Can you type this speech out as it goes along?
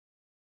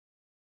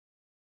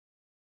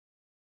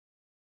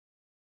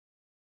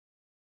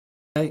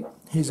Okay,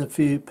 here's a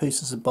few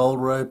pieces of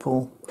Boulder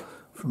Opal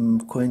from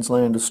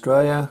Queensland,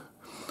 Australia.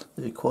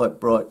 They're quite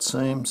bright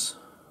seams,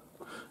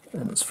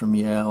 and it's from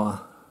Yower.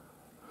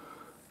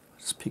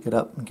 Just pick it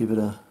up and give it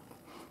a,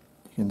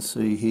 you can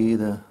see here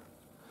the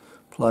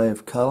play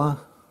of colour.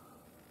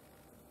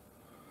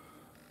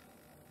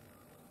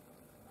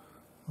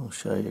 I'll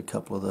show you a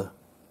couple of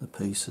the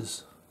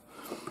pieces.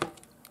 As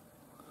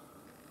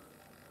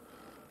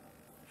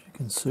you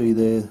can see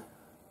there,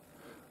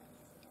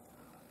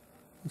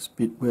 this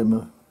bit where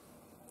my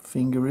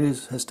finger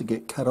is has to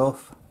get cut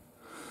off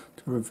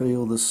to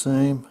reveal the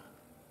seam.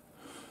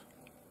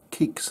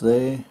 Kicks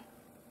there,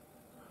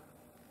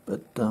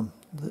 but I'm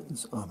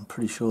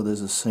pretty sure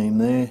there's a seam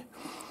there.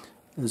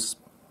 There's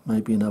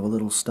maybe another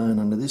little stone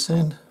under this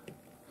end.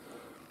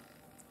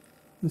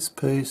 This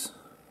piece,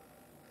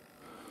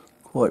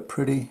 quite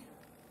pretty.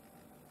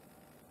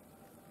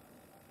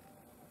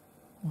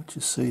 What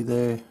you see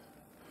there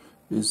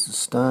is the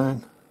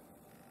stone.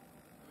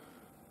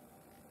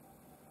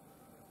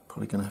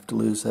 Probably going to have to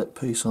lose that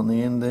piece on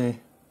the end there.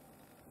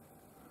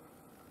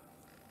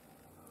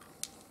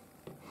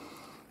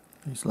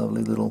 These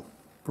lovely little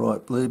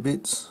bright blue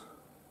bits.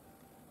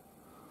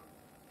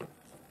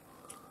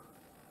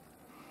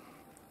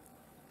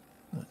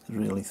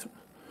 Really,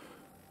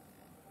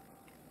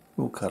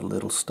 we'll cut a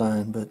little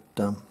stone, but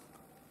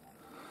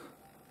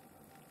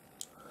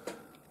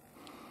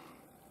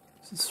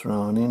it's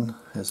thrown in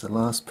as the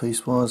last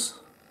piece was.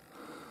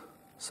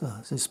 So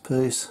this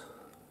piece.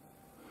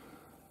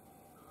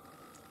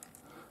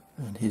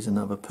 And here's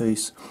another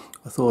piece.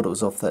 I thought it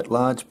was off that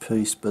large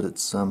piece, but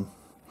it's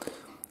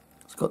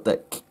got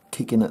that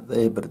kick in it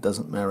there, but it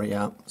doesn't marry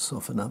up. It's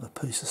off another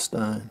piece of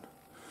stone.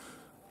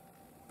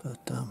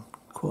 But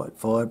quite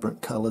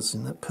vibrant colours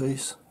in that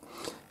piece.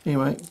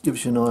 Anyway,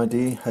 gives you an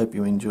idea. Hope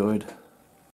you enjoyed.